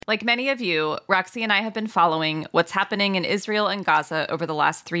Like many of you, Roxy and I have been following what's happening in Israel and Gaza over the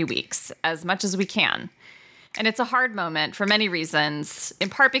last 3 weeks, as much as we can. And it's a hard moment for many reasons, in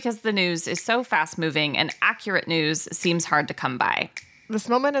part because the news is so fast-moving and accurate news seems hard to come by. This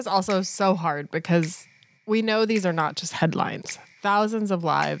moment is also so hard because we know these are not just headlines. Thousands of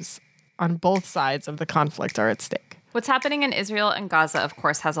lives on both sides of the conflict are at stake. What's happening in Israel and Gaza, of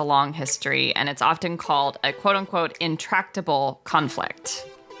course, has a long history, and it's often called a quote-unquote intractable conflict.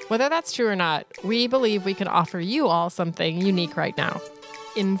 Whether that's true or not, we believe we can offer you all something unique right now.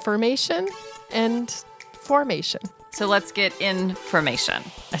 Information and formation. So let's get information.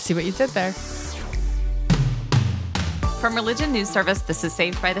 I see what you did there. From Religion News Service, this is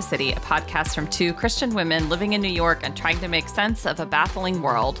Saved by the City, a podcast from two Christian women living in New York and trying to make sense of a baffling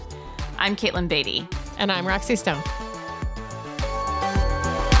world. I'm Caitlin Beatty. And I'm Roxy Stone.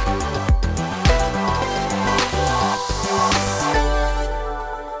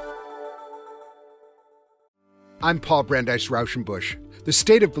 I'm Paul Brandeis Rauschenbusch. The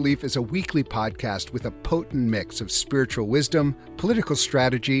State of Belief is a weekly podcast with a potent mix of spiritual wisdom, political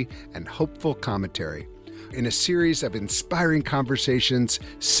strategy, and hopeful commentary. In a series of inspiring conversations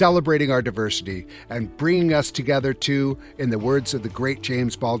celebrating our diversity and bringing us together to, in the words of the great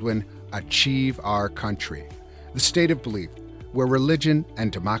James Baldwin, achieve our country. The State of Belief, where religion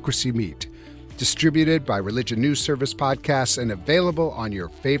and democracy meet. Distributed by Religion News Service Podcasts and available on your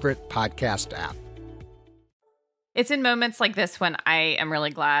favorite podcast app. It's in moments like this when I am really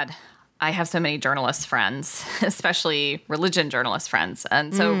glad I have so many journalist friends, especially religion journalist friends.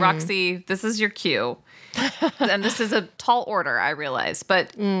 And so, Roxy, this is your cue. And this is a tall order, I realize.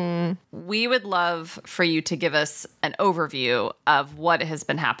 But we would love for you to give us an overview of what has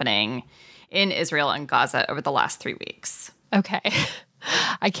been happening in Israel and Gaza over the last 3 weeks. Okay.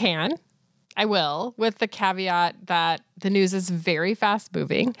 I will, with the caveat that the news is very fast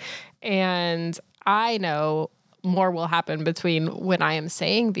moving. And I know more will happen between when I am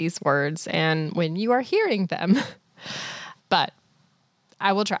saying these words and when you are hearing them. But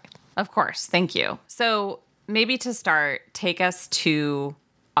I will try. Of course. Thank you. So maybe to start, take us to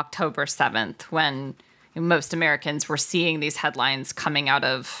October 7th, when most Americans were seeing these headlines coming out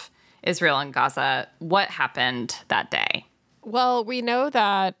of Israel and Gaza. What happened that day? Well, we know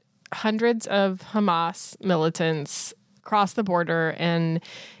that hundreds of Hamas militants crossed the border and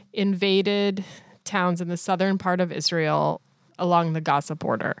invaded towns in the southern part of Israel along the Gaza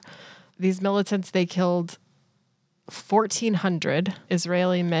border. These militants, they killed 1,400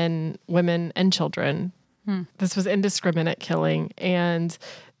 Israeli men, women, and children. This was indiscriminate killing, and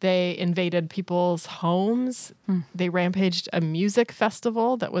they invaded people's homes. They rampaged a music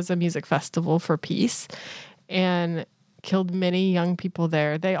festival that was a music festival for peace and killed many young people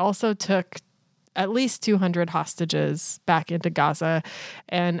there. They also took at least 200 hostages back into Gaza.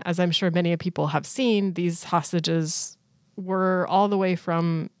 And as I'm sure many people have seen, these hostages were all the way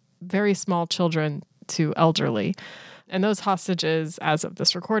from very small children to elderly. And those hostages, as of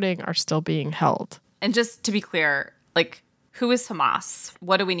this recording, are still being held. And just to be clear, who is Hamas?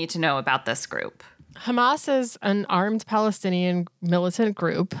 What do we need to know about this group? Hamas is an armed Palestinian militant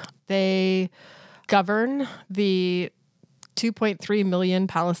group. They govern the 2.3 million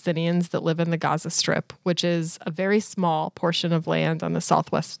Palestinians that live in the Gaza Strip, which is a very small portion of land on the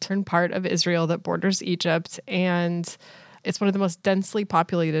southwestern part of Israel that borders Egypt. And it's one of the most densely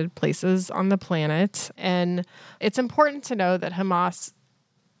populated places on the planet. And it's important to know that Hamas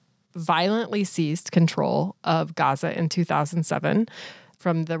violently seized control of Gaza in 2007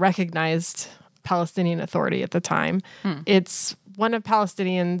 from the recognized Palestinian Authority at the time. It's one of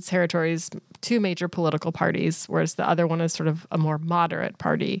Palestinian territory's two major political parties, whereas the other one is sort of a more moderate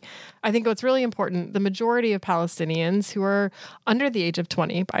party. I think what's really important, the majority of Palestinians who are under the age of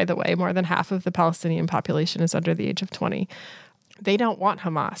 20, by the way, more than half of the Palestinian population is under the age of 20, they don't want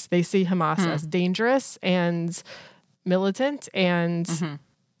Hamas. They see Hamas as dangerous and militant and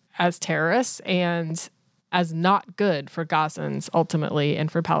as terrorists and as not good for Gazans ultimately and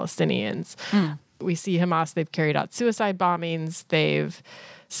for Palestinians. We see Hamas, they've carried out suicide bombings. They've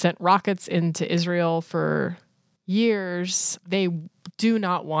sent rockets into Israel for years. They do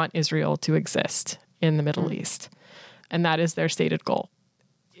not want Israel to exist in the Middle East. And that is their stated goal.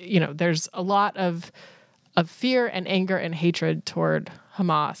 There's a lot of fear and anger and hatred toward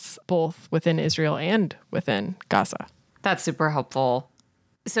Hamas, both within Israel and within Gaza. That's super helpful.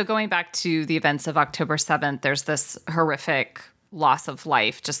 So going back to the events of October 7th, there's this horrific loss of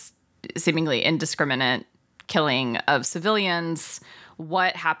life, just seemingly indiscriminate killing of civilians.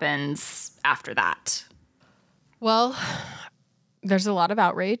 What happens after that? Well, there's a lot of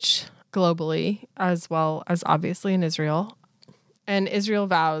outrage globally, as well as obviously in Israel. And Israel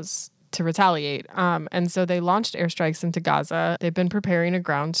vows to retaliate. And so they launched airstrikes into Gaza. They've been preparing a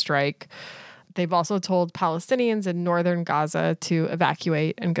ground strike. They've also told Palestinians in northern Gaza to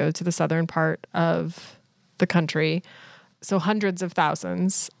evacuate and go to the southern part of the country. So hundreds of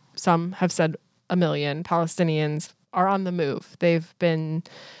thousands, some have said 1 million Palestinians are on the move. They've been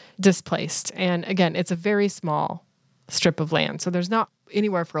displaced. And again, it's a very small strip of land. So there's not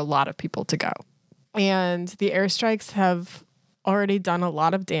anywhere for a lot of people to go. And the airstrikes have already done a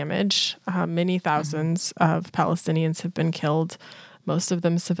lot of damage. Many thousands of Palestinians have been killed, most of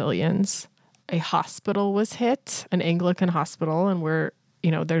them civilians. A hospital was hit, an Anglican hospital, and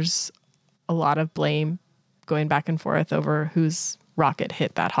there's a lot of blame going back and forth over whose rocket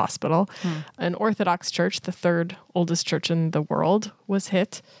hit that hospital. An Orthodox church, the third oldest church in the world, was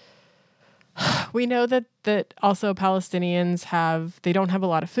hit. We know that also Palestinians they don't have a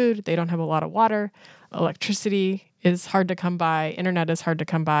lot of food, they don't have a lot of water, electricity is hard to come by, internet is hard to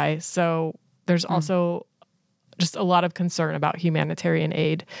come by. So there's also just a lot of concern about humanitarian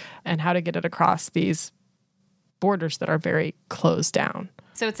aid and how to get it across these borders that are very closed down.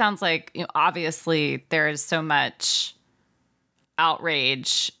 So it sounds like, obviously there is so much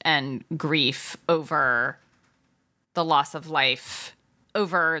outrage and grief over the loss of life,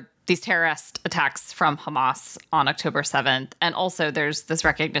 over these terrorist attacks from Hamas on October 7th. And also there's this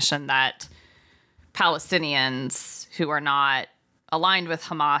recognition that Palestinians who are not aligned with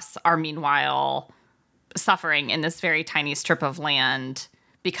Hamas are meanwhile suffering in this very tiny strip of land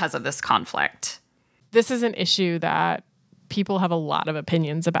because of this conflict. This is an issue that people have a lot of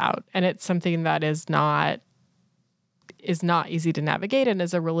opinions about, and it's something that is not easy to navigate. And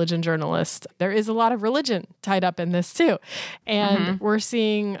as a religion journalist, there is a lot of religion tied up in this too. And we're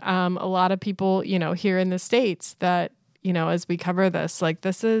seeing a lot of people, here in the States that, as we cover this,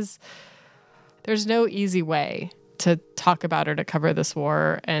 there's no easy way to talk about or to cover this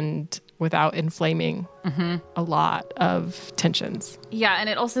war and without inflaming a lot of tensions. Yeah, and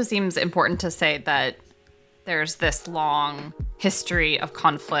it also seems important to say that there's this long history of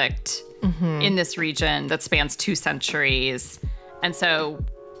conflict in this region that spans 2 centuries. And so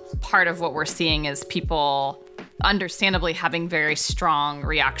part of what we're seeing is people understandably having very strong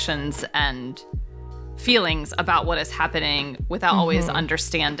reactions and feelings about what is happening without always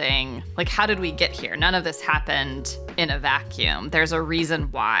understanding, how did we get here? None of this happened in a vacuum. There's a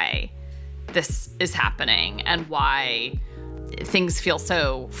reason why this is happening and why things feel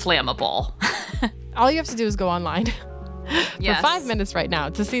so flammable. All you have to do is go online for 5 minutes right now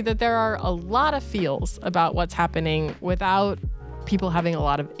to see that there are a lot of feels about what's happening without people having a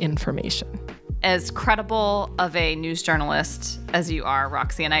lot of information. As credible of a news journalist as you are,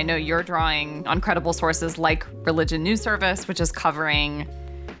 Roxy, and I know you're drawing on credible sources like Religion News Service, which is covering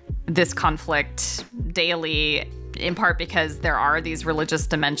this conflict daily, in part because there are these religious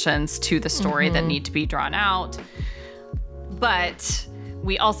dimensions to the story that need to be drawn out. But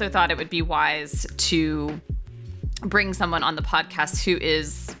we also thought it would be wise to bring someone on the podcast who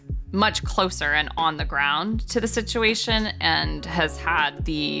is much closer and on the ground to the situation and has had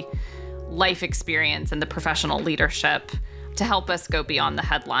the life experience and the professional leadership to help us go beyond the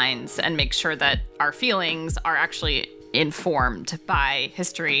headlines and make sure that our feelings are actually informed by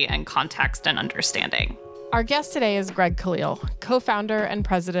history and context and understanding. Our guest today is Greg Khalil, co-founder and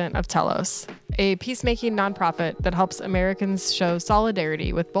president of Telos, a peacemaking nonprofit that helps Americans show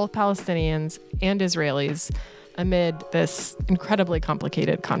solidarity with both Palestinians and Israelis amid this incredibly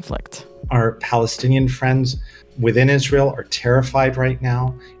complicated conflict. Our Palestinian friends within Israel are terrified right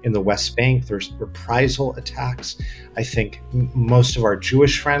now. In the West Bank, there's reprisal attacks. I think most of our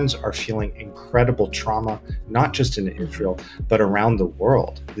Jewish friends are feeling incredible trauma, not just in Israel, but around the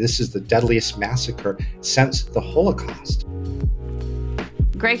world. This is the deadliest massacre since the Holocaust.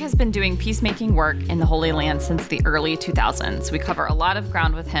 Greg has been doing peacemaking work in the Holy Land since the early 2000s. We cover a lot of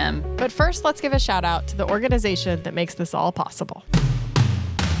ground with him. But first, let's give a shout out to the organization that makes this all possible.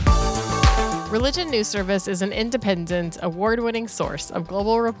 Religion News Service is an independent, award-winning source of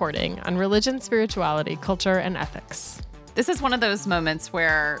global reporting on religion, spirituality, culture, and ethics. This is one of those moments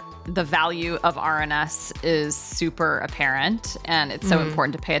where the value of RNS is super apparent, and it's so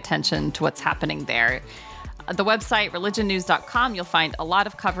important to pay attention to what's happening there. The website, religionnews.com, you'll find a lot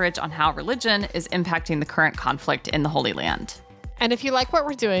of coverage on how religion is impacting the current conflict in the Holy Land. And if you like what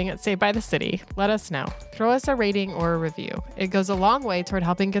we're doing at Saved by the City, let us know. Throw us a rating or a review. It goes a long way toward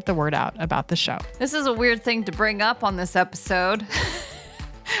helping get the word out about the show. This is a weird thing to bring up on this episode,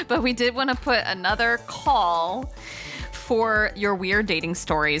 but we did want to put another call for your weird dating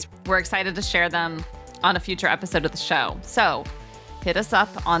stories. We're excited to share them on a future episode of the show. So hit us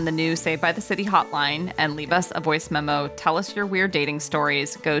up on the new Saved by the City hotline and leave us a voice memo. Tell us your weird dating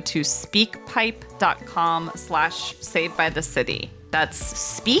stories. Go to speakpipe.com/savedbythecity.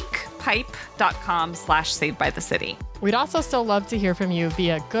 That's speakpipe.com/savedbythecity. We'd also still love to hear from you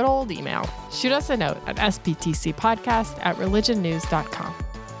via good old email. Shoot us a note at sptcpodcast@religionnews.com.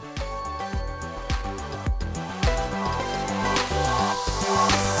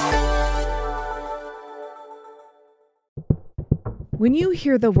 When you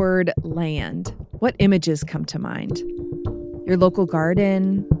hear the word land, what images come to mind? Your local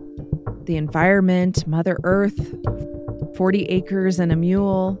garden, the environment, Mother Earth, 40 acres and a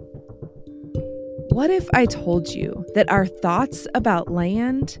mule. What if I told you that our thoughts about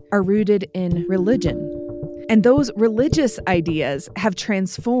land are rooted in religion, and those religious ideas have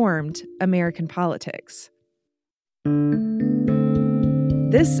transformed American politics?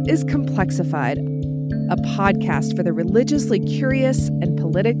 This is Complexified, a podcast for the religiously curious and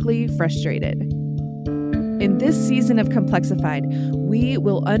politically frustrated. In this season of Complexified, we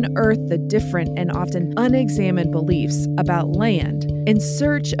will unearth the different and often unexamined beliefs about land in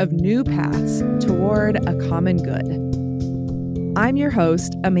search of new paths toward a common good. I'm your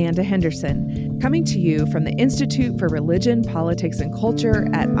host, Amanda Henderson, coming to you from the Institute for Religion, Politics, and Culture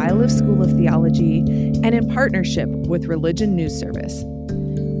at Iliff School of Theology and in partnership with Religion News Service.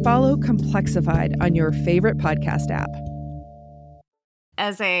 Follow Complexified on your favorite podcast app.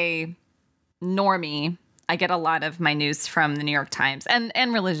 As a normie, I get a lot of my news from the New York Times and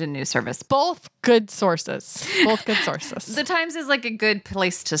Religion News Service. Both good sources. Both good sources. The Times is like a good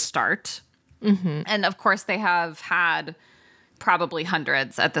place to start. Mm-hmm. And of course, they have had probably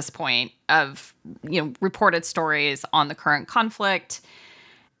hundreds at this point of, reported stories on the current conflict.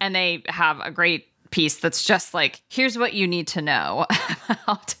 And they have a great piece that's just like, here's what you need to know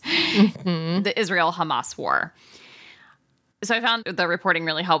about the Israel-Hamas war. So I found the reporting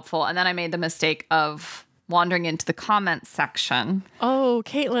really helpful. And then I made the mistake of wandering into the comments section. Oh,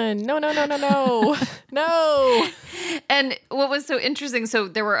 Caitlin, no. No. And what was so interesting, so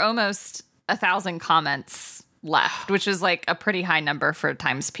there were almost 1,000 comments left, which is like a pretty high number for a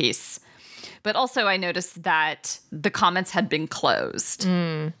Times piece. But also I noticed that the comments had been closed.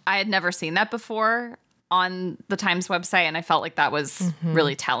 I had never seen that before on the Times website, and I felt like that was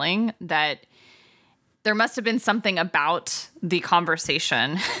really telling, that there must have been something about the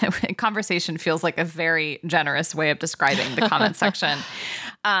conversation. Conversation feels like a very generous way of describing the comment section.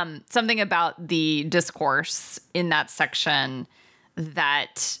 Something about the discourse in that section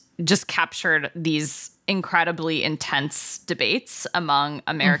that just captured these incredibly intense debates among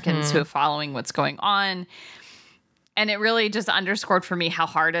Americans who are following what's going on. And it really just underscored for me how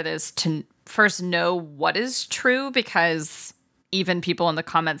hard it is to first know what is true, because even people in the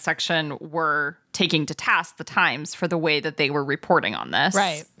comment section were taking to task the Times for the way that they were reporting on this.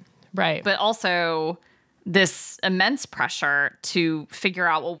 Right. But also this immense pressure to figure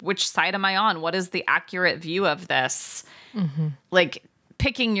out, well, which side am I on? What is the accurate view of this? Like,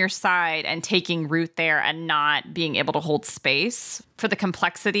 picking your side and taking root there and not being able to hold space for the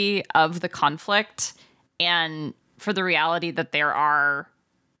complexity of the conflict and for the reality that there are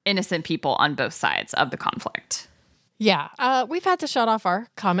innocent people on both sides of the conflict. Yeah, we've had to shut off our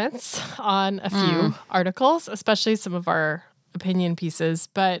comments on a few articles, especially some of our opinion pieces.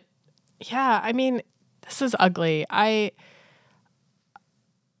 But yeah, I mean, this is ugly. I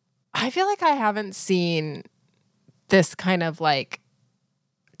feel like I haven't seen this kind of like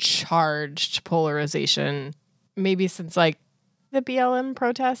charged polarization maybe since like the BLM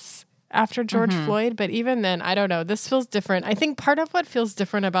protests after George Floyd. But even then, I don't know. This feels different. I think part of what feels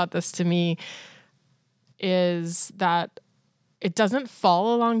different about this to me is that it doesn't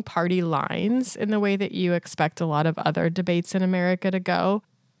fall along party lines in the way that you expect a lot of other debates in America to go.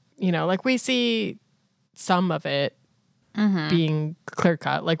 Like we see some of it being clear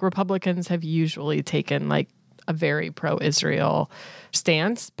cut. Like Republicans have usually taken like a very pro-Israel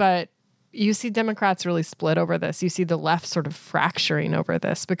stance, but you see Democrats really split over this. You see the left sort of fracturing over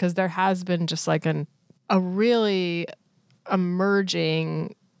this because there has been just like a really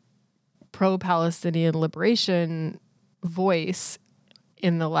emerging pro-Palestinian liberation voice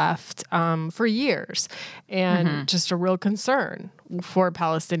in the left for years, and just a real concern for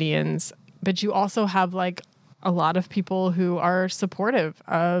Palestinians. But you also have like a lot of people who are supportive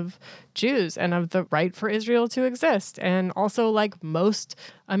of Jews and of the right for Israel to exist. And also, like, most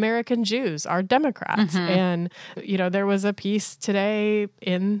American Jews are Democrats. And, there was a piece today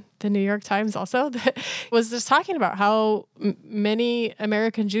in the New York Times also that was just talking about how many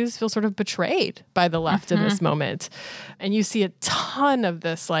American Jews feel sort of betrayed by the left in this moment. And you see a ton of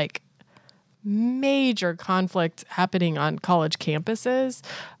this, like, major conflict happening on college campuses.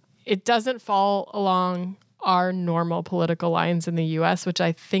 It doesn't fall along our normal political lines in the US, which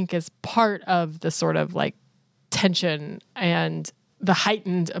I think is part of the sort of like tension and the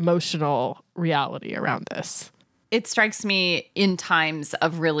heightened emotional reality around this. It strikes me in times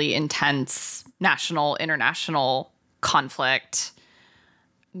of really intense national, international conflict,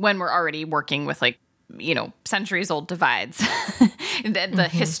 when we're already working with like, you know, centuries old divides, the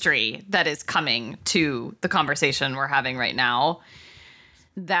history that is coming to the conversation we're having right now,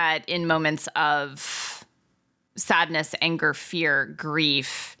 that in moments of sadness, anger, fear,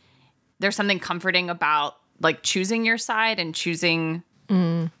 grief, there's something comforting about like choosing your side and choosing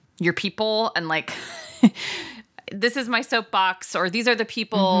your people, and like, this is my soapbox, or these are the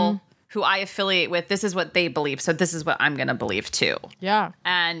people who I affiliate with. This is what they believe, so this is what I'm going to believe too. Yeah.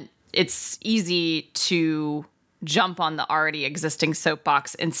 And it's easy to jump on the already existing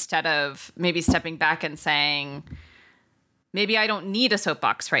soapbox instead of maybe stepping back and saying, maybe I don't need a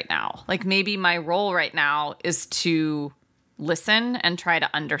soapbox right now. Like maybe my role right now is to listen and try to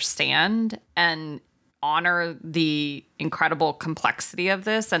understand and honor the incredible complexity of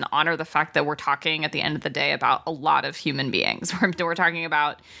this, and honor the fact that we're talking at the end of the day about a lot of human beings. We're talking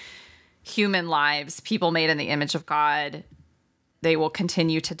about human lives, people made in the image of God. They will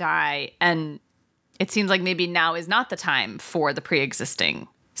continue to die. And it seems like maybe now is not the time for the pre-existing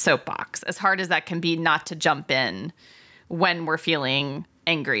soapbox, as hard as that can be not to jump in when we're feeling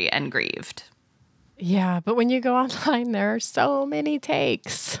angry and grieved. Yeah, but when you go online, there are so many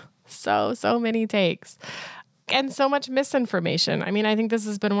takes. So many takes. And so much misinformation. I mean, I think this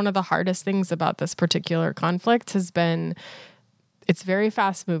has been one of the hardest things about this particular conflict has been it's very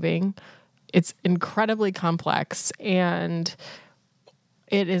fast moving. It's incredibly complex. And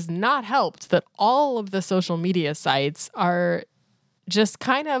it is not helped that all of the social media sites are just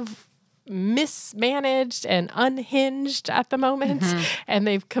kind of mismanaged and unhinged at the moment. And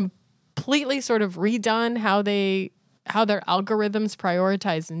they've completely sort of redone how their algorithms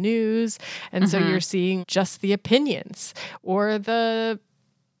prioritize news. And so you're seeing just the opinions or the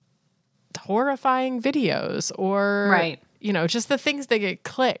horrifying videos or, you know, just the things that get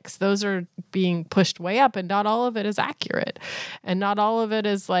clicks. Those are being pushed way up, and not all of it is accurate. And not all of it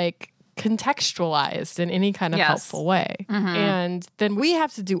is like contextualized in any kind of helpful way. And then we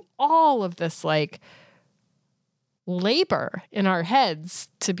have to do all of this like labor in our heads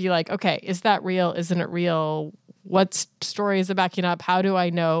to be like, okay, is that real? Isn't it real? What story is it backing up? How do I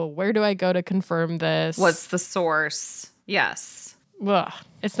know? Where do I go to confirm this? What's the source? Yes. Ugh,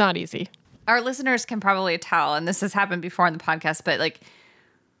 it's not easy. Our listeners can probably tell, and this has happened before on the podcast, but like,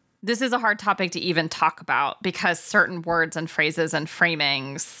 this is a hard topic to even talk about because certain words and phrases and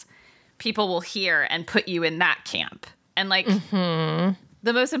framings people will hear and put you in that camp. And like, the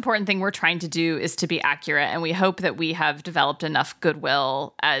most important thing we're trying to do is to be accurate. And we hope that we have developed enough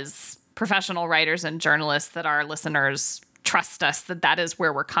goodwill as professional writers and journalists that our listeners trust us, that is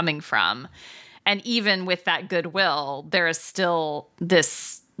where we're coming from. And even with that goodwill, there is still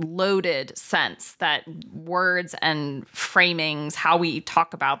this loaded sense that words and framings, how we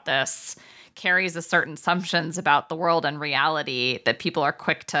talk about this, carries a certain assumptions about the world and reality that people are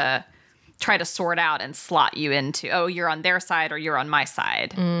quick to try to sort out and slot you into, oh, you're on their side or you're on my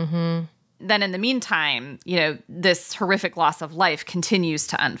side. Then in the meantime, you know, this horrific loss of life continues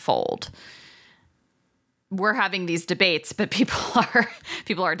to unfold. We're having these debates, but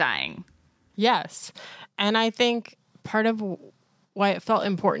people are dying. Yes. And I think part of why it felt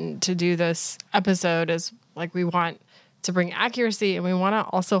important to do this episode is like we want to bring accuracy, and we want to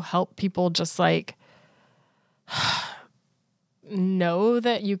also help people just like know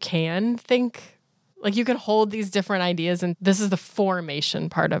that you can think, like you can hold these different ideas, and this is the formation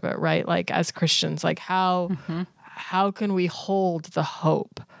part of it, right? Like as Christians, like how can we hold the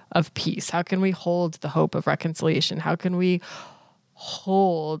hope of peace? How can we hold the hope of reconciliation? How can we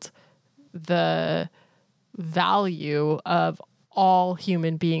hold the value of all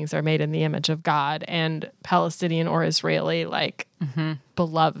human beings are made in the image of God, and Palestinian or Israeli, like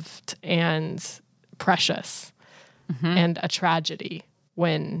beloved and precious and a tragedy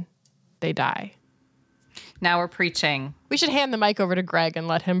when they die? Now we're preaching. We should hand the mic over to Greg and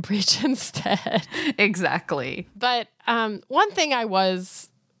let him preach instead. Exactly. But one thing I was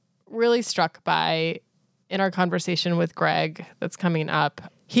really struck by in our conversation with Greg that's coming up,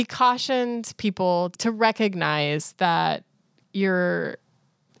 he cautioned people to recognize that your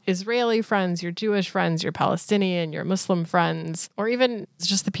Israeli friends, your Jewish friends, your Palestinian, your Muslim friends, or even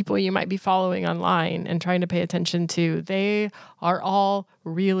just the people you might be following online and trying to pay attention to, they are all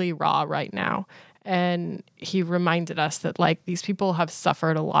really raw right now. And he reminded us that like these people have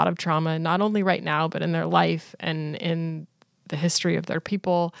suffered a lot of trauma, not only right now, but in their life and in the history of their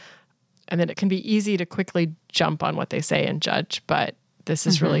people. And that it can be easy to quickly jump on what they say and judge. But this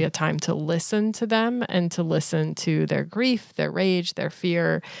is really a time to listen to them and to listen to their grief, their rage, their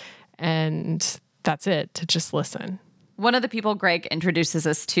fear. And that's it, to just listen. One of the people Greg introduces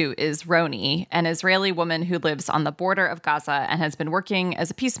us to is Roni, an Israeli woman who lives on the border of Gaza and has been working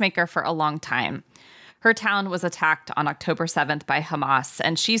as a peacemaker for a long time. Her town was attacked on October 7th by Hamas,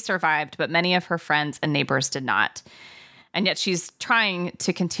 and she survived, but many of her friends and neighbors did not. And yet she's trying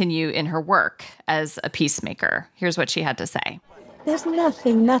to continue in her work as a peacemaker. Here's what she had to say. There's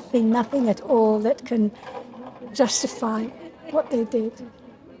nothing at all that can justify what they did.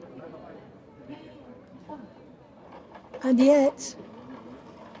 And yet,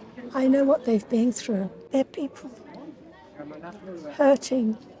 I know what they've been through. They're people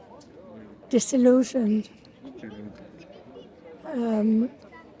hurting, disillusioned,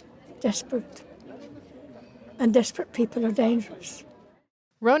 desperate. And desperate people are dangerous.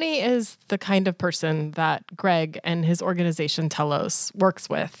 Roni is the kind of person that Greg and his organization Telos works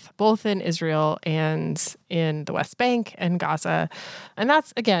with, both in Israel and in the West Bank and Gaza. And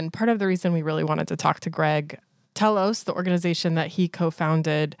that's, again, part of the reason we really wanted to talk to Greg. Telos, the organization that he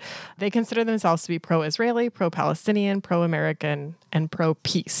co-founded, they consider themselves to be pro-Israeli, pro-Palestinian, pro-American, and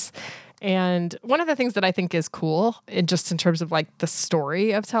pro-peace. And one of the things that I think is cool, in terms of like the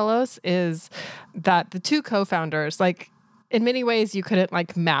story of Telos, is that the two co-founders, like in many ways, you couldn't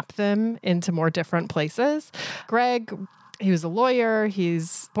like map them into more different places. Greg, he was a lawyer.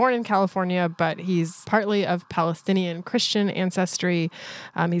 He's born in California, but he's partly of Palestinian Christian ancestry.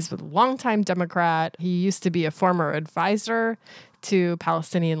 He's a longtime Democrat. He used to be a former advisor to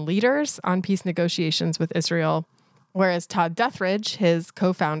Palestinian leaders on peace negotiations with Israel. Whereas Todd Dethridge, his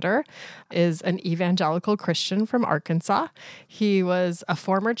co-founder, is an evangelical Christian from Arkansas. He was a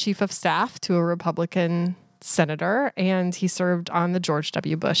former chief of staff to a Republican senator, and he served on the George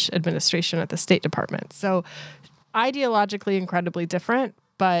W. Bush administration at the State Department. So ideologically incredibly different,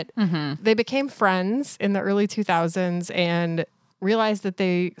 but they became friends in the early 2000s and realized that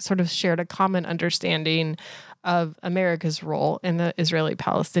they sort of shared a common understanding of America's role in the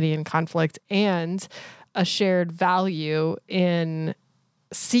Israeli-Palestinian conflict and a shared value in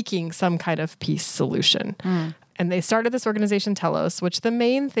seeking some kind of peace solution. And they started this organization, Telos, which the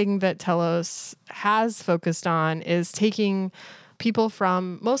main thing that Telos has focused on is taking people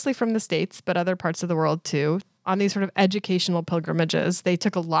from, mostly from the States, but other parts of the world too, on these sort of educational pilgrimages. They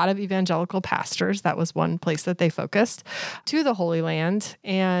took a lot of evangelical pastors, that was one place that they focused, to the Holy Land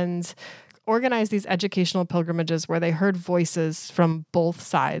and organized these educational pilgrimages where they heard voices from both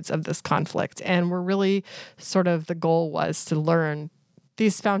sides of this conflict. And were really sort of, the goal was to learn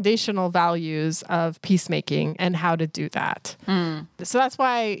these foundational values of peacemaking and how to do that. So that's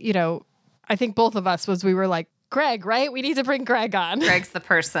why, I think both of us we were like, Greg, right? We need to bring Greg on. Greg's the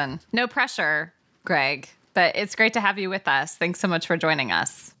person. No pressure, Greg, but it's great to have you with us. Thanks so much for joining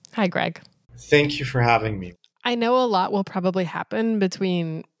us. Hi, Greg. Thank you for having me. I know a lot will probably happen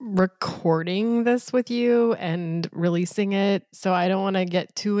between recording this with you and releasing it. So I don't want to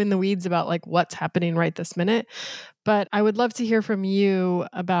get too in the weeds about like what's happening right this minute. But I would love to hear from you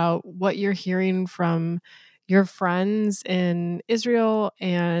about what you're hearing from your friends in Israel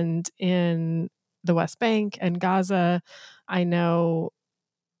and in the West Bank and Gaza. I know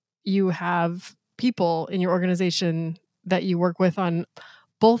you have people in your organization that you work with on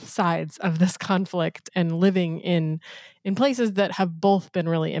both sides of this conflict and living in places that have both been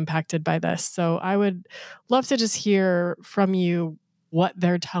really impacted by this. So I would love to just hear from you what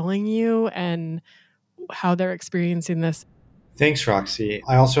they're telling you and how they're experiencing this. Thanks, Roxy.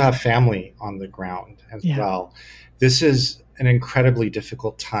 I also have family on the ground as well. This is an incredibly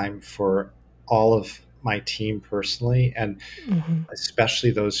difficult time for all of my team personally, and especially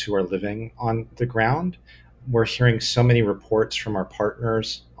those who are living on the ground. We're hearing so many reports from our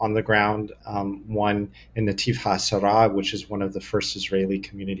partners on the ground. One in Nativ HaSara, which is one of the first Israeli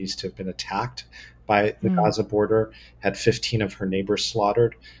communities to have been attacked by the Gaza border, had 15 of her neighbors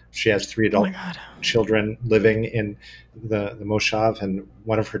slaughtered. She has 3 adult children living in the Moshav, and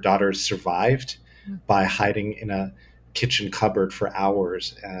one of her daughters survived by hiding in a kitchen cupboard for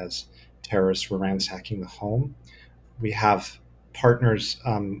hours as terrorists were ransacking the home. We have partners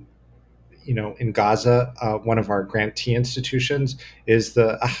in Gaza. One of our grantee institutions is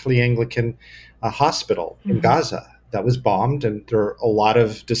the Ahli Anglican Hospital in Gaza that was bombed. And there are a lot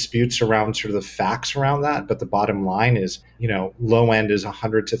of disputes around sort of the facts around that. But the bottom line is, low end is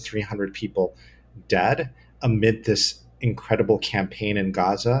 100 to 300 people dead amid this incredible campaign in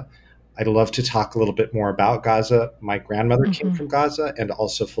Gaza I'd love to talk a little bit more about Gaza. My grandmother came from Gaza, and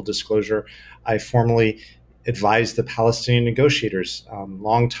also, full disclosure, I formerly advised the Palestinian negotiators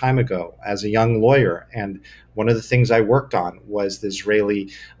long time ago as a young lawyer. And one of the things I worked on was the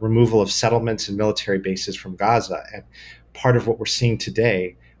Israeli removal of settlements and military bases from Gaza. And part of what we're seeing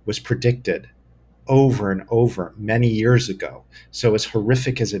today was predicted over and over many years ago. So as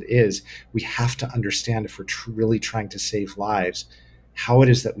horrific as it is, we have to understand, if we're really trying to save lives, how it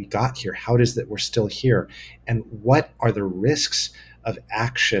is that we got here, how it is that we're still here, and what are the risks of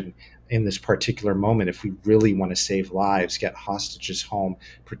action in this particular moment if we really want to save lives, get hostages home,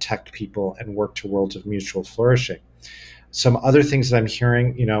 protect people, and work to worlds of mutual flourishing. Some other things that I'm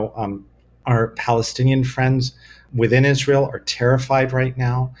hearing, our Palestinian friends within Israel are terrified right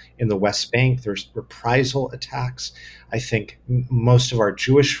now. In the West Bank, there's reprisal attacks. I think most of our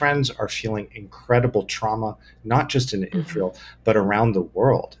Jewish friends are feeling incredible trauma, not just in Israel, but around the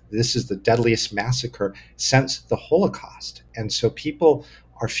world. This is the deadliest massacre since the Holocaust. And so people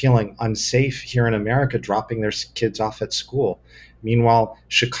are feeling unsafe here in America, dropping their kids off at school. Meanwhile,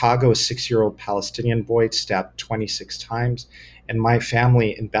 Chicago, a 6-year-old Palestinian boy stabbed 26 times. And my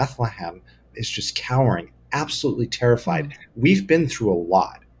family in Bethlehem is just cowering, absolutely terrified. We've been through a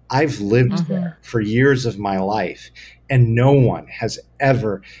lot. I've lived there for years of my life, and no one has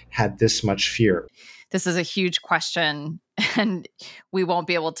ever had this much fear. This is a huge question, and we won't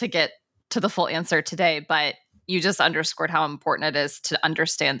be able to get to the full answer today, but you just underscored how important it is to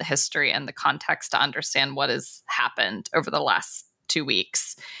understand the history and the context to understand what has happened over the last 2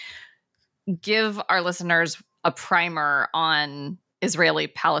 weeks. Give our listeners a primer on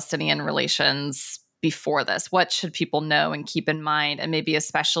Israeli-Palestinian relations before this. What should people know and keep in mind, and maybe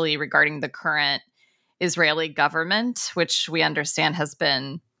especially regarding the current Israeli government, which we understand has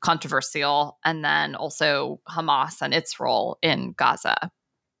been controversial, and then also Hamas and its role in Gaza?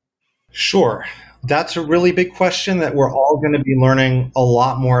 Sure. That's a really big question that we're all going to be learning a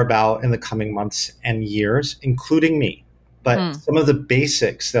lot more about in the coming months and years, including me. But some of the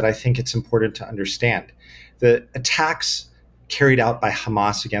basics that I think it's important to understand: the attacks carried out by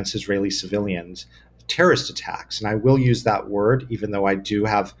Hamas against Israeli civilians, terrorist attacks, and I will use that word, even though I do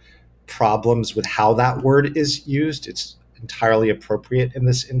have problems with how that word is used. It's entirely appropriate in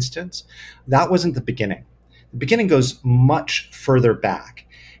this instance. That wasn't the beginning. The beginning goes much further back.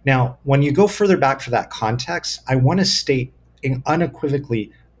 Now, when you go further back for that context, I want to state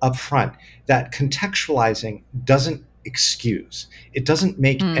unequivocally upfront that contextualizing doesn't excuse. It doesn't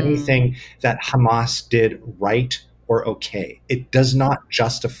make anything that Hamas did right or okay. It does not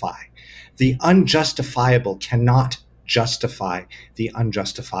justify. The unjustifiable cannot justify the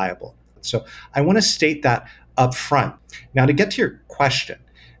unjustifiable. So I want to state that up front. Now, to get to your question,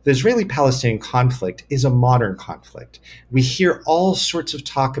 the Israeli-Palestinian conflict is a modern conflict. We hear all sorts of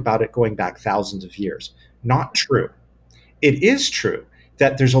talk about it going back thousands of years. Not true. It is true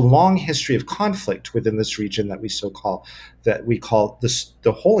that there's a long history of conflict within this region that we call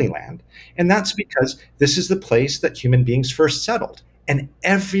the Holy Land, and that's because this is the place that human beings first settled. And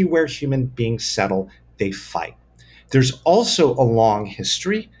everywhere human beings settle, they fight. There's also a long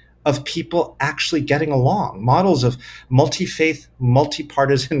history of people actually getting along, models of multi-faith,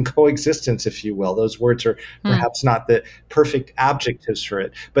 multi-partisan coexistence, if you will. Those words are perhaps not the perfect adjectives for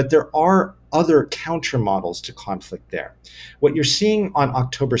it, but there are other counter models to conflict there. What you're seeing on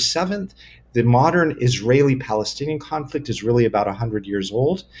October 7th, the modern Israeli-Palestinian conflict, is really about 100 years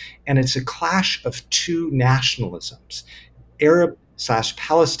old, and it's a clash of two nationalisms: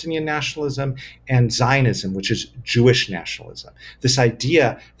 Arab/Palestinian nationalism and Zionism, which is Jewish nationalism. This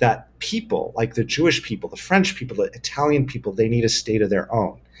idea that people, like the Jewish people, the French people, the Italian people, they need a state of their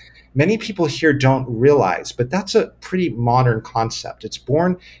own. Many people here don't realize, but that's a pretty modern concept. It's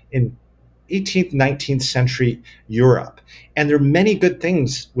born in 18th, 19th century Europe. And there are many good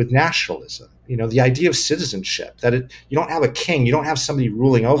things with nationalism. The idea of citizenship, that you don't have a king, you don't have somebody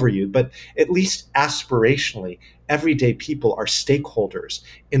ruling over you, but at least aspirationally, everyday people are stakeholders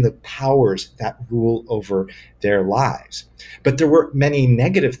in the powers that rule over their lives. But there were many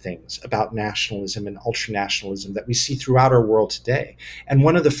negative things about nationalism and ultranationalism that we see throughout our world today. And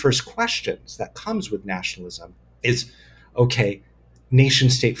one of the first questions that comes with nationalism is, okay, nation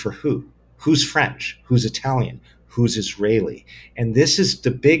state for who? Who's French? Who's Italian? Who's Israeli? And this is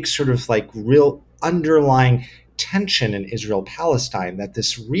the big sort of real underlying tension in Israel-Palestine, that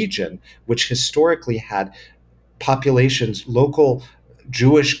this region, which historically had populations, local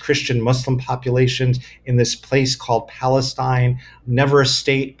Jewish, Christian, Muslim populations in this place called Palestine, never a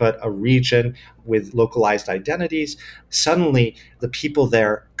state, but a region, with localized identities. Suddenly, the people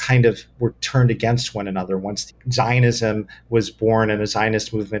there kind of were turned against one another once Zionism was born and a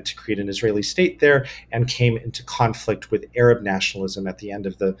Zionist movement to create an Israeli state there, and came into conflict with Arab nationalism at the end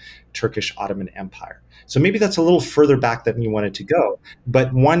of the Turkish Ottoman Empire. So maybe that's a little further back than you wanted to go.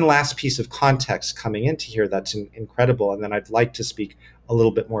 But one last piece of context coming into here that's incredible, and then I'd like to speak a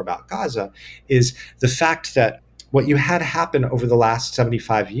little bit more about Gaza, is the fact that what you had happen over the last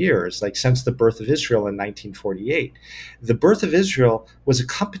 75 years, like since the birth of Israel in 1948, the birth of Israel was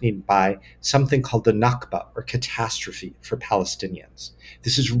accompanied by something called the Nakba, or catastrophe for Palestinians.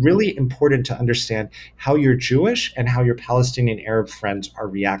 This is really important to understand how your Jewish and how your Palestinian Arab friends are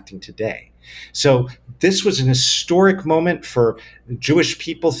reacting today. So this was an historic moment for Jewish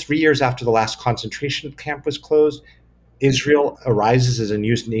people 3 years after the last concentration camp was closed. Israel arises as a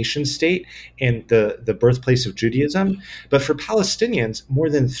new nation state and the birthplace of Judaism. But for Palestinians, more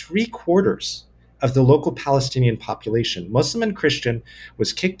than 3/4 of the local Palestinian population, Muslim and Christian,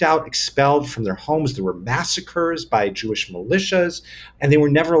 was kicked out, expelled from their homes. There were massacres by Jewish militias, and they were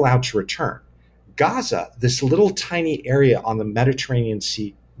never allowed to return. Gaza, this little tiny area on the Mediterranean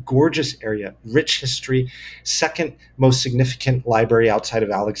Sea, gorgeous area, rich history, second most significant library outside of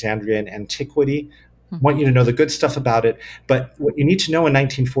Alexandria in antiquity. Want you to know the good stuff about it. But what you need to know, in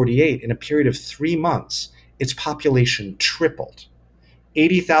 1948, in a period of 3 months, its population tripled.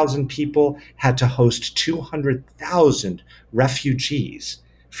 80,000 people had to host 200,000 refugees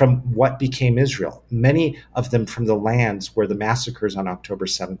from what became Israel, many of them from the lands where the massacres on October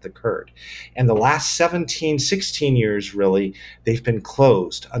 7th occurred. And the last 17, 16 years, really, they've been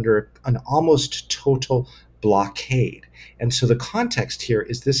closed under an almost total blockade. And so the context here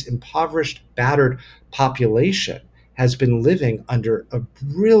is this impoverished, battered population has been living under a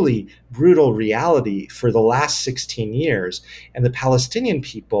really brutal reality for the last 16 years. And the Palestinian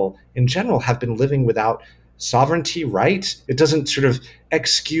people in general have been living without sovereignty, right? It doesn't sort of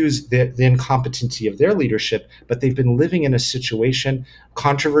excuse the incompetency of their leadership, but they've been living in a situation,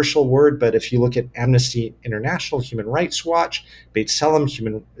 controversial word, but if you look at Amnesty International, Human Rights Watch, Beit Salem,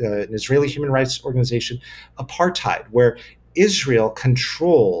 an Israeli human rights organization, apartheid, where Israel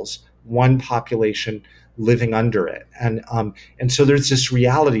controls one population living under it. And so there's this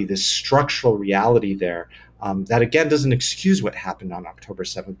reality, this structural reality there that, again, doesn't excuse what happened on October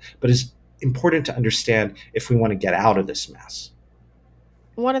 7th, but is important to understand if we want to get out of this mess.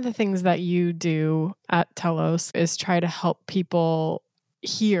 One of the things that you do at Telos is try to help people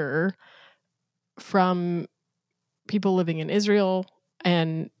hear from people living in Israel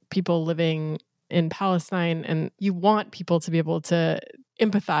and people living in Palestine, and you want people to be able to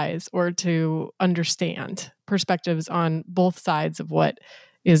empathize or to understand perspectives on both sides of what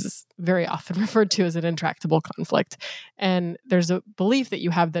is very often referred to as an intractable conflict. And there's a belief that you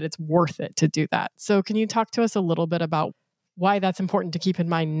have that it's worth it to do that. So can you talk to us a little bit about why that's important to keep in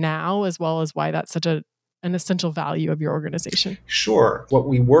mind now, as well as why that's such an essential value of your organization? Sure. What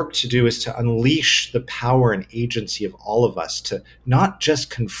we work to do is to unleash the power and agency of all of us to not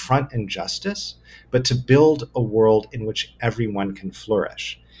just confront injustice, but to build a world in which everyone can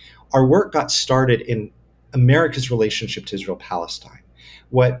flourish. Our work got started in America's relationship to Israel-Palestine.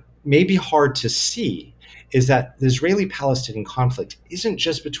 What may be hard to see is that the Israeli-Palestinian conflict isn't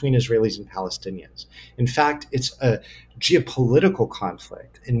just between Israelis and Palestinians. In fact, it's a geopolitical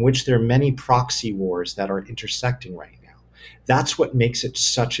conflict in which there are many proxy wars that are intersecting right now. That's what makes it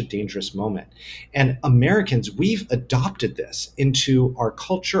such a dangerous moment. And Americans, we've adopted this into our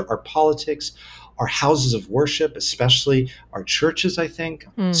culture, our politics, our houses of worship, especially our churches, I think.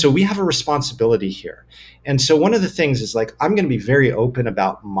 So we have a responsibility here. And so one of the things is, like, I'm going to be very open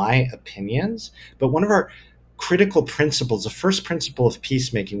about my opinions, but one of our critical principles, the first principle of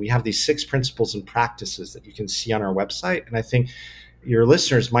peacemaking, we have these 6 principles and practices that you can see on our website. And I think your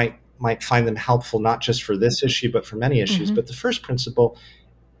listeners might find them helpful, not just for this issue, but for many issues. But the first principle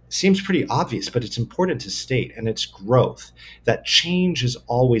seems pretty obvious, but it's important to state, and it's growth, that change is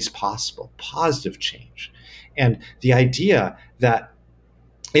always possible, positive change. And the idea that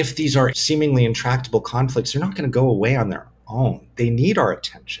if these are seemingly intractable conflicts, they're not going to go away on their own. They need our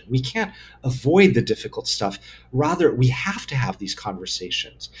attention. We can't avoid the difficult stuff. Rather, we have to have these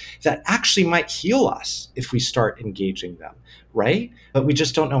conversations that actually might heal us if we start engaging them, right? But we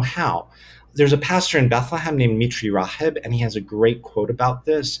just don't know how. There's a pastor in Bethlehem named Mitri Raheb, and he has a great quote about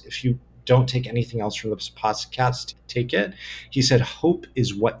this. If you don't take anything else from this podcast, take it. He said, "Hope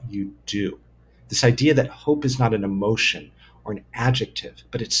is what you do." This idea that hope is not an emotion or an adjective,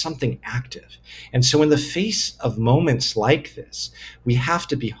 but it's something active. And so in the face of moments like this, we have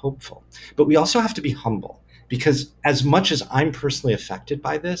to be hopeful, but we also have to be humble. Because as much as I'm personally affected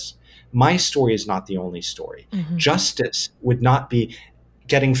by this, my story is not the only story. Justice would not be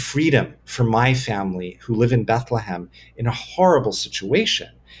getting freedom for my family who live in Bethlehem in a horrible situation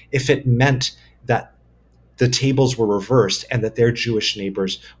if it meant that the tables were reversed and that their Jewish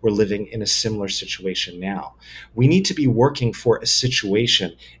neighbors were living in a similar situation now. We need to be working for a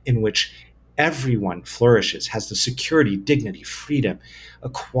situation in which everyone flourishes, has the security, dignity, freedom,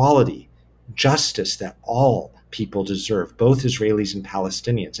 equality, justice that all people deserve, both Israelis and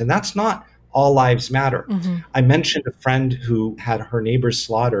Palestinians. And that's not all lives matter. I mentioned a friend who had her neighbors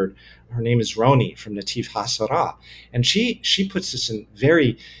slaughtered. Her name is Roni from Nativ HaSarah. And she puts this in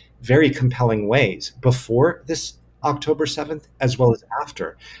very, very compelling ways before this October 7th, as well as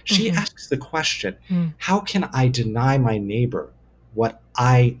after. She asks the question, how can I deny my neighbor what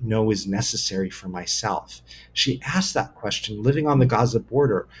I know is necessary for myself? She asked that question living on the Gaza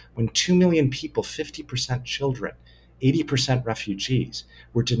border when 2 million people, 50% children, 80% refugees,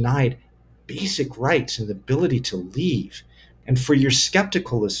 were denied basic rights and the ability to leave. And for your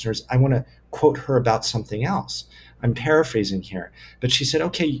skeptical listeners, I want to quote her about something else. I'm paraphrasing here, but she said,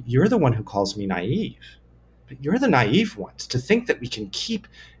 okay, you're the one who calls me naive, but you're the naive ones to think that we can keep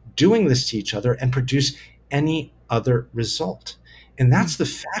doing this to each other and produce any other result. And that's the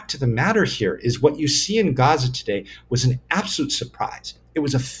fact of the matter here, is what you see in Gaza today was an absolute surprise. It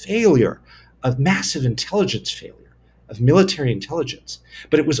was a failure, a massive intelligence failure, of military intelligence.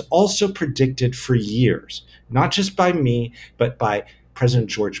 But it was also predicted for years, not just by me, but by President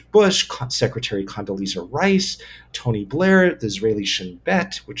George Bush, Secretary Condoleezza Rice, Tony Blair, the Israeli Shin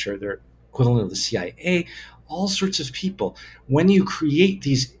Bet, which are their equivalent of the CIA, all sorts of people. When you create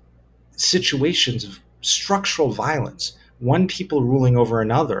these situations of structural violence, one people ruling over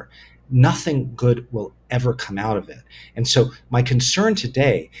another, nothing good will ever come out of it. And so my concern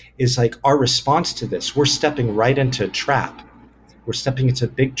today is like our response to this. We're stepping right into a trap. We're stepping into a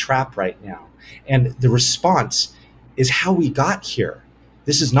big trap right now. And the response is how we got here.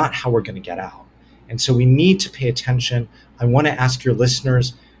 This is not how we're going to get out. And so we need to pay attention. I want to ask your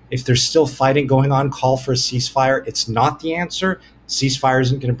listeners, if there's still fighting going on, call for a ceasefire. It's not the answer. Ceasefire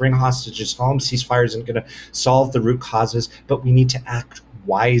isn't going to bring hostages home. Ceasefire isn't going to solve the root causes, but we need to act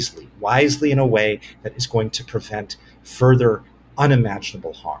wisely in a way that is going to prevent further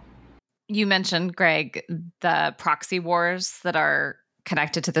unimaginable harm. You mentioned, Greg, the proxy wars that are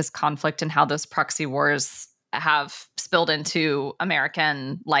connected to this conflict and how those proxy wars have spilled into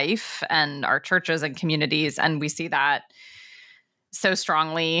American life and our churches and communities. And we see that so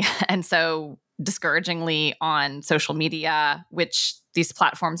strongly and so discouragingly on social media, which these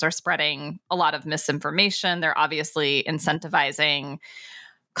platforms are spreading a lot of misinformation. They're obviously incentivizing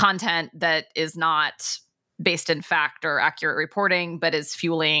content that is not based in fact or accurate reporting, but is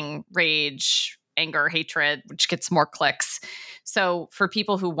fueling rage, anger, hatred, which gets more clicks. So for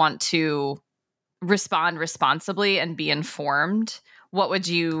people who want to respond responsibly and be informed, what would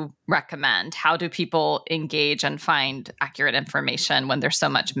you recommend? How do people engage and find accurate information when there's so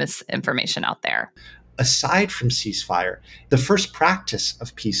much misinformation out there? Aside from ceasefire, the first practice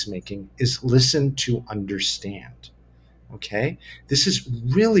of peacemaking is listen to understand. Okay? This is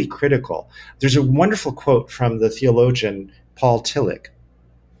really critical. There's a wonderful quote from the theologian Paul Tillich.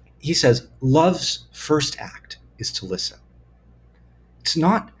 He says, love's first act is to listen. It's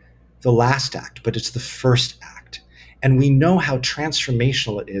not the last act, but it's the first act. And we know how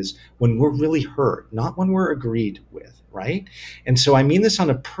transformational it is when we're really heard, not when we're agreed with, right? And so I mean this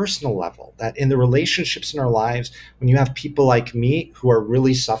on a personal level, that in the relationships in our lives, when you have people like me who are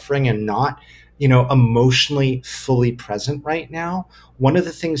really suffering and not, emotionally fully present right now, one of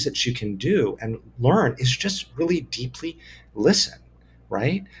the things that you can do and learn is just really deeply listen.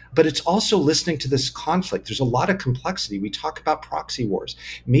 Right? But it's also listening to this conflict. There's a lot of complexity. We talk about proxy wars.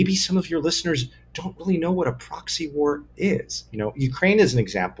 Maybe some of your listeners don't really know what a proxy war is. Ukraine is an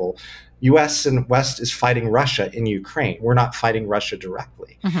example. US and West is fighting Russia in Ukraine. We're not fighting Russia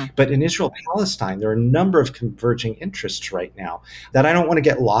directly. But in Israel-Palestine, there are a number of converging interests right now that I don't want to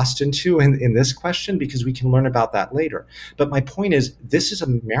get lost into in this question because we can learn about that later. But my point is, this is a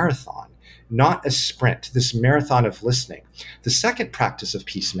marathon, not a sprint, this marathon of listening. The second practice of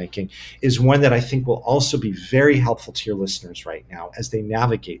peacemaking is one that I think will also be very helpful to your listeners right now as they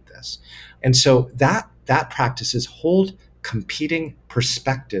navigate this. And so that practice is hold competing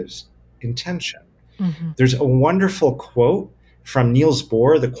perspectives in tension. There's a wonderful quote from Niels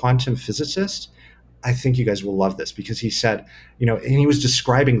Bohr, the quantum physicist. I think you guys will love this because he said, and he was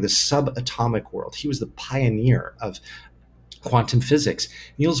describing the subatomic world. He was the pioneer of quantum physics.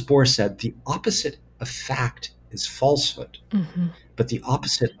 Niels Bohr said, the opposite of fact is falsehood, but the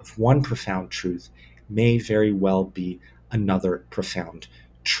opposite of one profound truth, may very well be another profound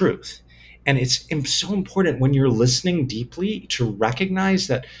truth. And it's so important when you're listening deeply to recognize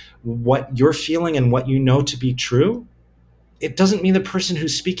that what you're feeling and what you know to be true, it doesn't mean the person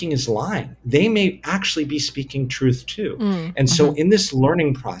who's speaking is lying. They may actually be speaking truth too. And so in this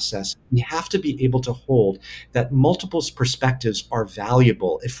learning process, we have to be able to hold that multiple perspectives are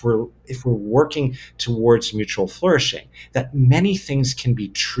valuable if we're working towards mutual flourishing, that many things can be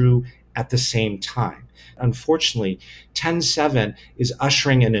true at the same time. Unfortunately, 10/7 is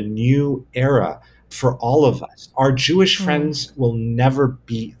ushering in a new era for all of us. Our Jewish friends will never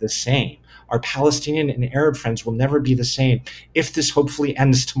be the same. Our Palestinian and Arab friends will never be the same if this hopefully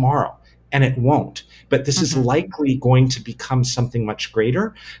ends tomorrow. And it won't. But this is likely going to become something much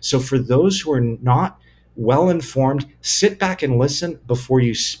greater. So for those who are not well informed, sit back and listen before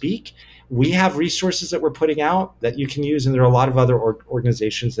you speak. We have resources that we're putting out that you can use, and there are a lot of other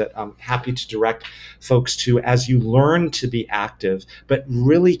organizations that I'm happy to direct folks to as you learn to be active, but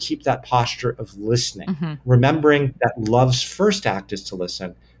really keep that posture of listening, remembering that love's first act is to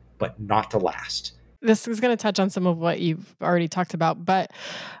listen, but not the last. This is going to touch on some of what you've already talked about, but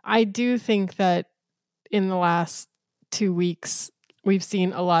I do think that in the last 2 weeks, we've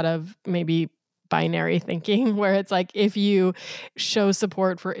seen a lot of maybe binary thinking where it's like, if you show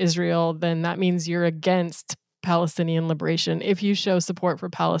support for Israel, then that means you're against Palestinian liberation. If you show support for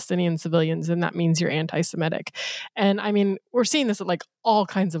Palestinian civilians, then that means you're anti-Semitic. And I mean, we're seeing this at like all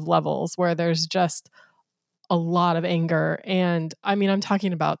kinds of levels where there's just a lot of anger. And I mean, I'm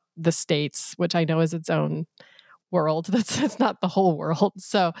talking about the States, which I know is its own world. It's not the whole world.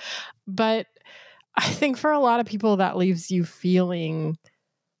 So, but I think for a lot of people that leaves you feeling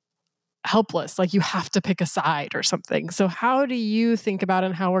helpless, like you have to pick a side or something. So how do you think about it,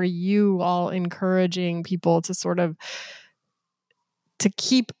 and how are you all encouraging people to sort of to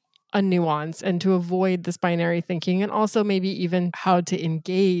keep a nuance and to avoid this binary thinking, and also maybe even how to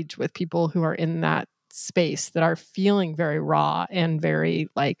engage with people who are in that space that are feeling very raw and very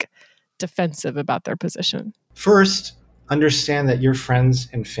like defensive about their position? First, understand that your friends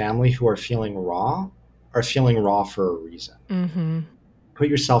and family who are feeling raw for a reason. Put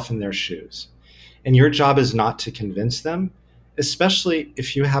yourself in their shoes. And your job is not to convince them, especially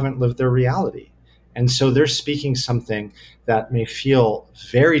if you haven't lived their reality. And so they're speaking something that may feel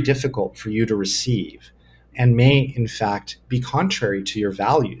very difficult for you to receive and may, in fact, be contrary to your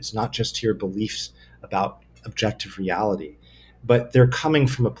values, not just to your beliefs about objective reality. But they're coming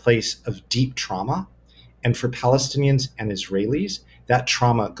from a place of deep trauma. And for Palestinians and Israelis, that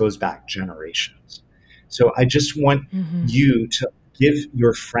trauma goes back generations. So I just want you to give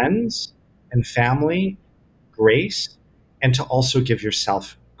your friends and family grace, and to also give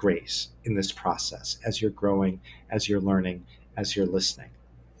yourself grace in this process as you're growing, as you're learning, as you're listening.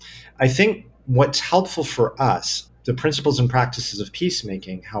 I think what's helpful for us, the principles and practices of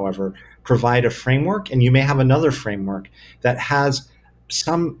peacemaking, however, provide a framework, and you may have another framework that has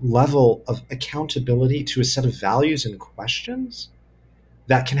some level of accountability to a set of values and questions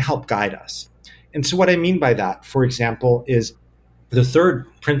that can help guide us. And so what I mean by that, for example, is the third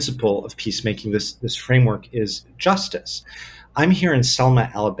principle of peacemaking, this framework, is justice. I'm here in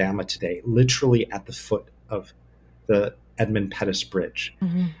Selma, Alabama today, literally at the foot of the Edmund Pettus Bridge.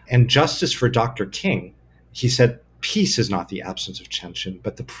 And justice for Dr. King, he said, peace is not the absence of tension,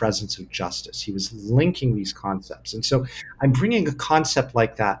 but the presence of justice. He was linking these concepts. And so I'm bringing a concept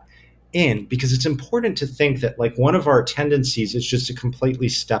like that in because it's important to think that like one of our tendencies is just to completely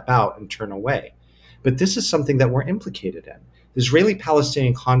step out and turn away. But this is something that we're implicated in. The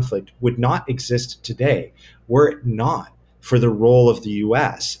Israeli-Palestinian conflict would not exist today were it not for the role of the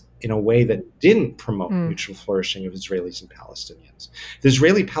U.S. in a way that didn't promote mutual flourishing of Israelis and Palestinians. The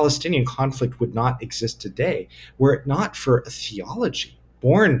Israeli-Palestinian conflict would not exist today were it not for a theology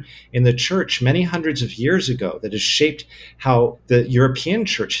born in the church many hundreds of years ago that has shaped how the European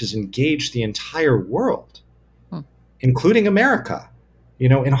church has engaged the entire world, including America,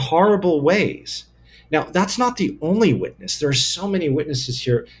 in horrible ways. Now, that's not the only witness. There are so many witnesses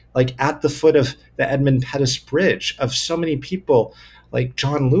here, like at the foot of the Edmund Pettus Bridge, of so many people like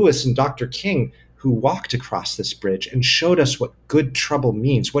John Lewis and Dr. King who walked across this bridge and showed us what good trouble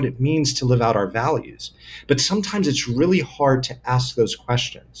means, what it means to live out our values. But sometimes it's really hard to ask those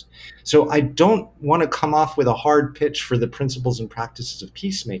questions. So I don't want to come off with a hard pitch for the principles and practices of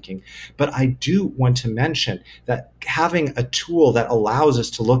peacemaking, but I do want to mention that having a tool that allows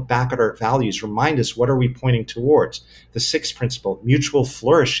us to look back at our values, remind us what are we pointing towards. The sixth principle, mutual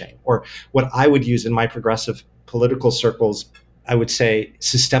flourishing, or what I would use in my progressive political circles, I would say,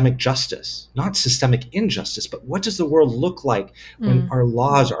 systemic justice, not systemic injustice, but what does the world look like when our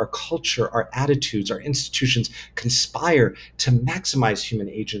laws, our culture, our attitudes, our institutions conspire to maximize human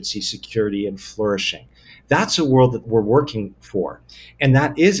agency, security, and flourishing? That's a world that we're working for. And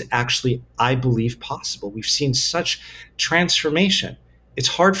that is actually, I believe, possible. We've seen such transformation. It's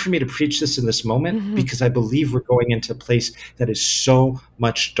hard for me to preach this in this moment because I believe we're going into a place that is so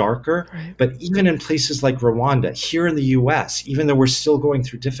much darker. Right. But even in places like Rwanda, here in the US, even though we're still going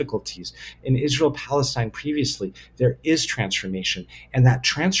through difficulties, in Israel, Palestine previously, there is transformation. And that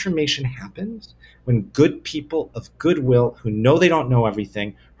transformation happens when good people of goodwill who know they don't know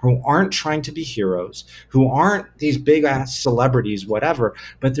everything, who aren't trying to be heroes, who aren't these big ass celebrities, whatever,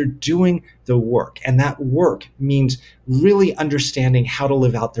 but they're doing the work. And that work means really understanding how to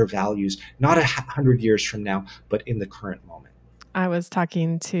live out their values, not 100 years from now, but in the current moment. I was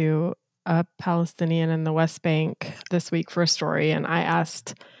talking to a Palestinian in the West Bank this week for a story, and I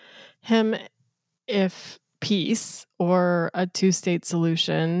asked him if peace or a two-state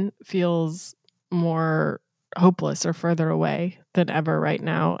solution feels more hopeless or further away than ever right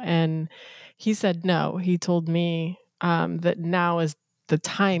now. And he said no. He told me that now is the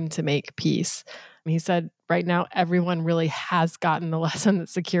time to make peace. He said right now everyone really has gotten the lesson that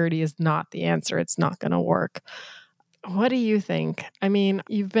security is not the answer. It's not going to work. What do you think? I mean,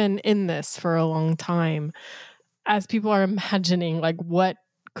 you've been in this for a long time. As people are imagining like what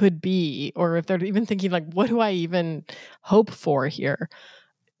could be, or if they're even thinking like, what do I even hope for here?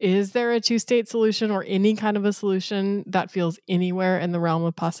 Is there a two-state solution or any kind of a solution that feels anywhere in the realm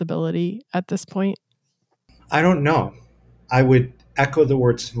of possibility at this point? I don't know. I would echo the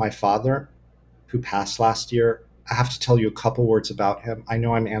words of my father, who passed last year. I have to tell you a couple words about him. I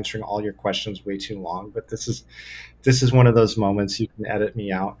know I'm answering all your questions way too long, but this is one of those moments you can edit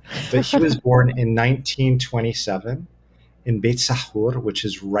me out. But he was born in 1927 in Beit Sahur, which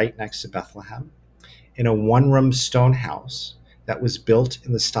is right next to Bethlehem, in a one-room stone house that was built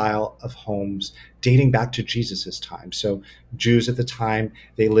in the style of homes dating back to Jesus's time. So Jews at the time,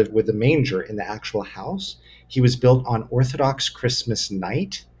 they lived with a manger in the actual house. He was built on Orthodox Christmas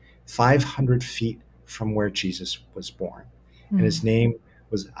night, 500 feet from where Jesus was born. And his name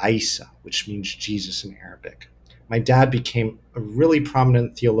was Isa, which means Jesus in Arabic. My dad became a really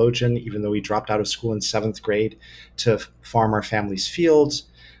prominent theologian, even though he dropped out of school in 7th grade to farm our family's fields.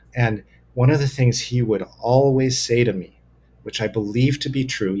 And one of the things he would always say to me, which I believe to be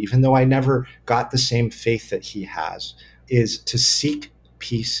true, even though I never got the same faith that he has, is to seek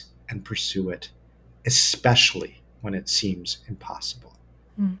peace and pursue it, especially when it seems impossible.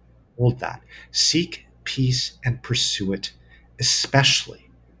 Hold that. Seek peace and pursue it, especially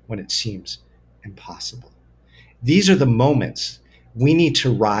when it seems impossible. These are the moments we need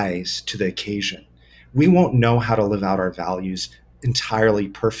to rise to the occasion. We won't know how to live out our values entirely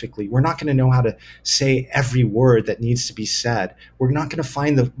perfectly. We're not going to know how to say every word that needs to be said. We're not going to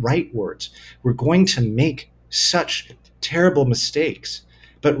find the right words. We're going to make such terrible mistakes.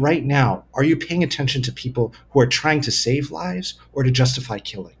 But right now, are you paying attention to people who are trying to save lives or to justify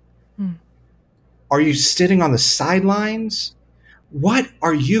killing? Are you sitting on the sidelines? What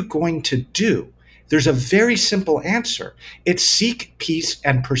are you going to do? There's a very simple answer. It's seek peace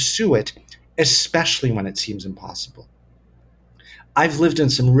and pursue it, especially when it seems impossible. I've lived in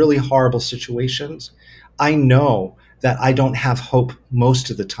some really horrible situations. I know that I don't have hope most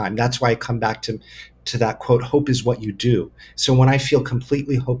of the time. That's why I come back to that quote, hope is what you do. So when I feel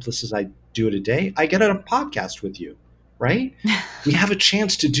completely hopeless as I do today, I get on a podcast with you, right? We have a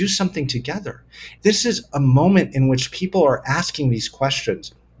chance to do something together. This is a moment in which people are asking these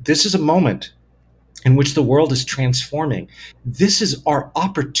questions. This is a moment in which the world is transforming. This is our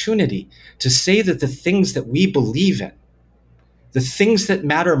opportunity to say that the things that we believe in, the things that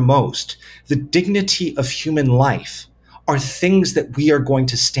matter most, the dignity of human life, are things that we are going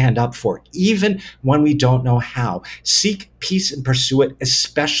to stand up for, even when we don't know how. Seek peace and pursue it,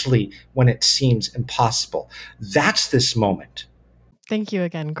 especially when it seems impossible. That's this moment. Thank you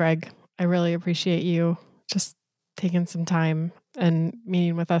again, Greg. I really appreciate you just taking some time and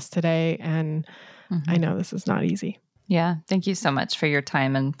meeting with us today. And I know this is not easy. Yeah. Thank you so much for your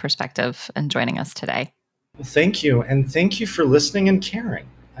time and perspective and joining us today. Well, thank you. And thank you for listening and caring.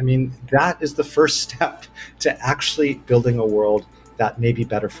 I mean, that is the first step to actually building a world that may be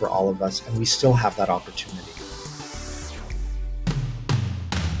better for all of us. And we still have that opportunity.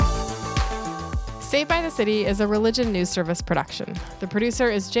 Saved by the City is a religion news service production. The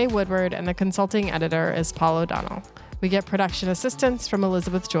producer is Jay Woodward and the consulting editor is Paul O'Donnell. We get production assistance from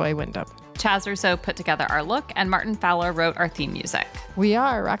Elizabeth Joy Wyndham. Chaz Rousseau put together our look and Martin Fowler wrote our theme music. We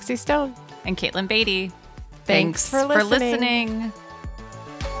are Roxy Stone and Caitlin Beatty. Thanks for listening.